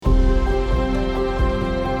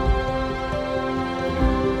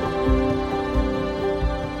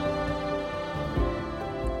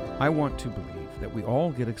I want to believe that we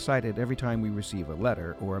all get excited every time we receive a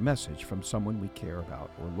letter or a message from someone we care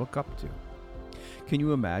about or look up to. Can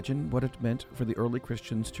you imagine what it meant for the early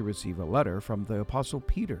Christians to receive a letter from the Apostle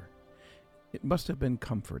Peter? It must have been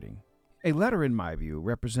comforting. A letter, in my view,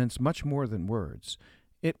 represents much more than words.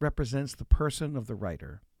 It represents the person of the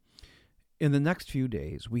writer. In the next few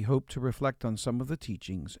days, we hope to reflect on some of the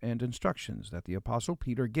teachings and instructions that the Apostle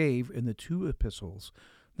Peter gave in the two epistles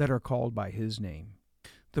that are called by his name.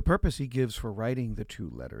 The purpose he gives for writing the two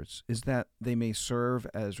letters is that they may serve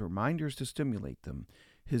as reminders to stimulate them,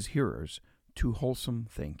 his hearers, to wholesome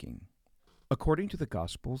thinking. According to the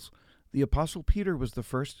Gospels, the Apostle Peter was the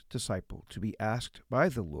first disciple to be asked by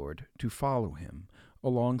the Lord to follow him,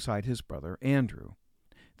 alongside his brother Andrew.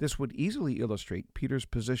 This would easily illustrate Peter's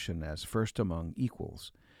position as first among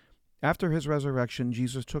equals. After his resurrection,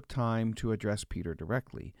 Jesus took time to address Peter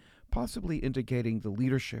directly, possibly indicating the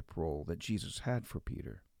leadership role that Jesus had for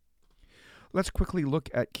Peter. Let's quickly look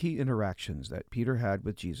at key interactions that Peter had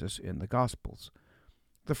with Jesus in the Gospels.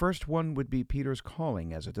 The first one would be Peter's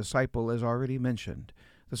calling as a disciple, as already mentioned.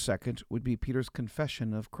 The second would be Peter's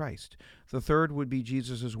confession of Christ. The third would be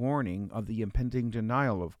Jesus' warning of the impending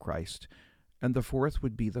denial of Christ. And the fourth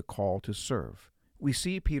would be the call to serve. We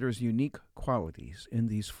see Peter's unique qualities in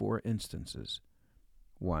these four instances.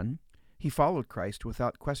 1. He followed Christ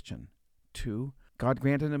without question. 2. God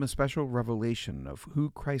granted him a special revelation of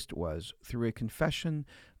who Christ was through a confession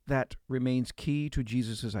that remains key to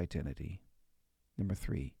Jesus' identity.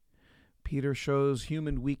 3. Peter shows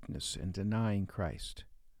human weakness in denying Christ.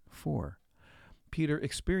 4. Peter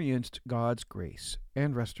experienced God's grace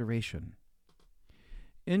and restoration.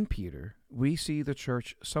 In Peter, we see the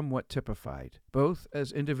church somewhat typified, both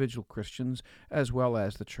as individual Christians as well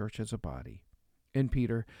as the church as a body. In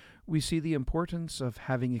Peter, we see the importance of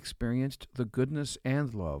having experienced the goodness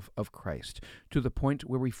and love of Christ to the point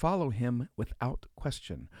where we follow him without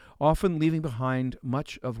question, often leaving behind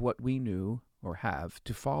much of what we knew or have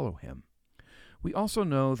to follow him. We also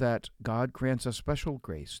know that God grants us special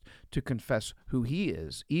grace to confess who he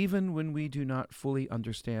is, even when we do not fully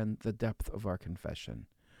understand the depth of our confession.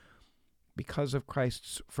 Because of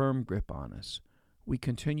Christ's firm grip on us, we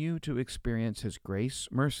continue to experience his grace,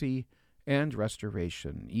 mercy, and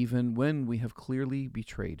restoration, even when we have clearly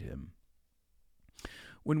betrayed him.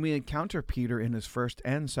 When we encounter Peter in his first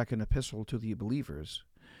and second epistle to the believers,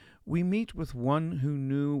 we meet with one who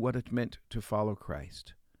knew what it meant to follow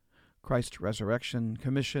Christ. Christ's resurrection,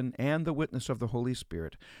 commission, and the witness of the Holy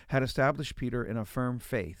Spirit had established Peter in a firm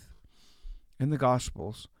faith. In the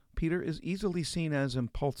Gospels, Peter is easily seen as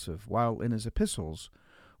impulsive, while in his epistles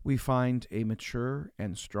we find a mature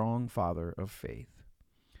and strong father of faith.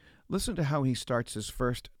 Listen to how he starts his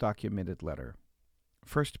first documented letter.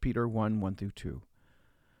 1 Peter 1:1-2.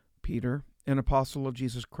 Peter, an apostle of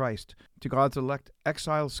Jesus Christ, to God's elect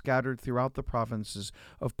exiles scattered throughout the provinces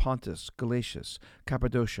of Pontus, Galatia,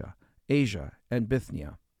 Cappadocia, Asia, and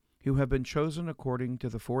Bithynia, who have been chosen according to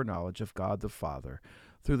the foreknowledge of God the Father,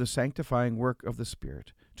 through the sanctifying work of the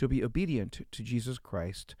Spirit, to be obedient to Jesus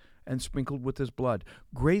Christ and sprinkled with his blood.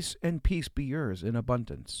 Grace and peace be yours in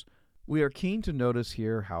abundance. We are keen to notice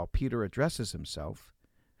here how Peter addresses himself.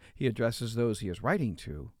 He addresses those he is writing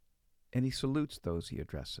to, and he salutes those he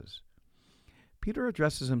addresses. Peter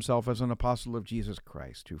addresses himself as an apostle of Jesus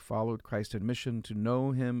Christ, who followed Christ in mission to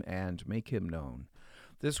know him and make him known.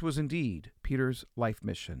 This was indeed Peter's life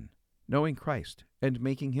mission. Knowing Christ and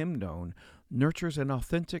making him known nurtures an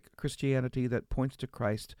authentic Christianity that points to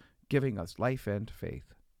Christ, giving us life and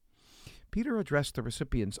faith. Peter addressed the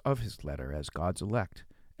recipients of his letter as God's elect,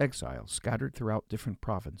 exiles scattered throughout different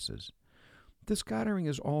provinces. This scattering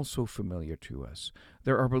is also familiar to us.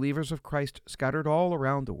 There are believers of Christ scattered all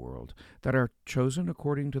around the world that are chosen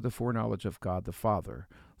according to the foreknowledge of God the Father,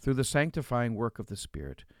 through the sanctifying work of the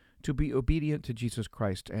Spirit, to be obedient to Jesus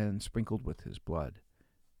Christ and sprinkled with his blood.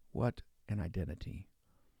 What an identity!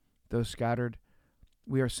 Though scattered,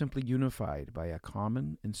 we are simply unified by a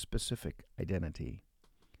common and specific identity.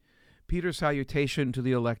 Peter's salutation to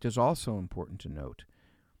the elect is also important to note.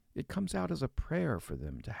 It comes out as a prayer for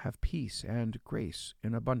them to have peace and grace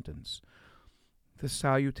in abundance. This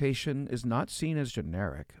salutation is not seen as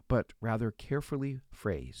generic, but rather carefully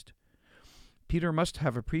phrased. Peter must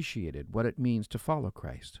have appreciated what it means to follow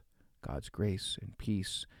Christ. God's grace and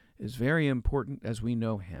peace is very important as we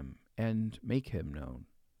know him and make him known.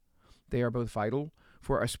 They are both vital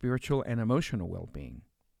for our spiritual and emotional well-being.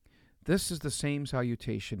 This is the same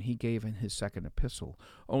salutation he gave in his second epistle,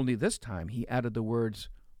 only this time he added the words,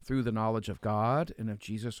 "through the knowledge of God and of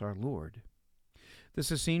Jesus our Lord."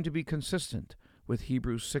 This is seen to be consistent with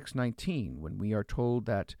Hebrews 6:19, when we are told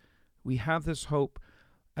that we have this hope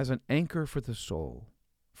as an anchor for the soul,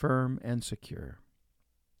 firm and secure.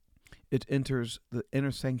 It enters the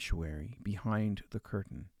inner sanctuary behind the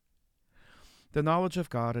curtain. The knowledge of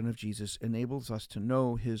God and of Jesus enables us to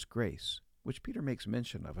know His grace, which Peter makes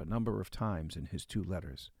mention of a number of times in his 2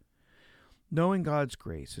 letters. Knowing God's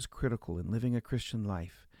grace is critical in living a Christian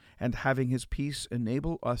life, and having His peace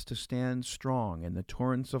enable us to stand strong in the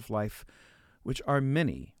torrents of life, which are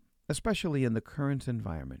many, especially in the current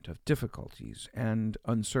environment of difficulties and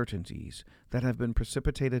uncertainties that have been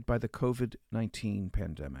precipitated by the COVID-19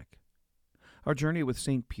 pandemic. Our journey with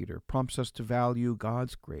St. Peter prompts us to value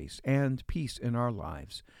God's grace and peace in our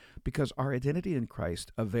lives, because our identity in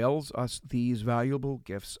Christ avails us these valuable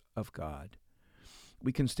gifts of God.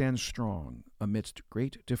 We can stand strong amidst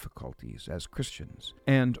great difficulties as Christians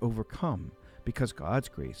and overcome because God's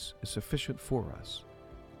grace is sufficient for us.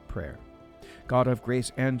 Prayer. God of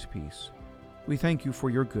grace and peace, we thank You for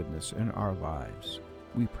Your goodness in our lives.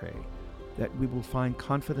 We pray that we will find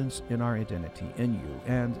confidence in our identity in You,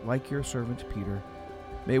 and, like Your servant Peter,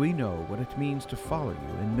 may we know what it means to follow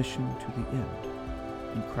You in mission to the end.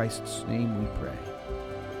 In Christ's name we pray.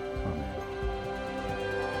 Amen.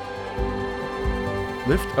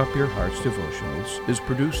 Lift Up Your Hearts Devotionals is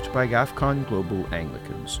produced by GAFCON Global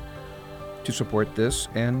Anglicans. To support this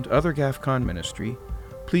and other GAFCON ministry,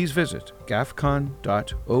 please visit gafcon.org.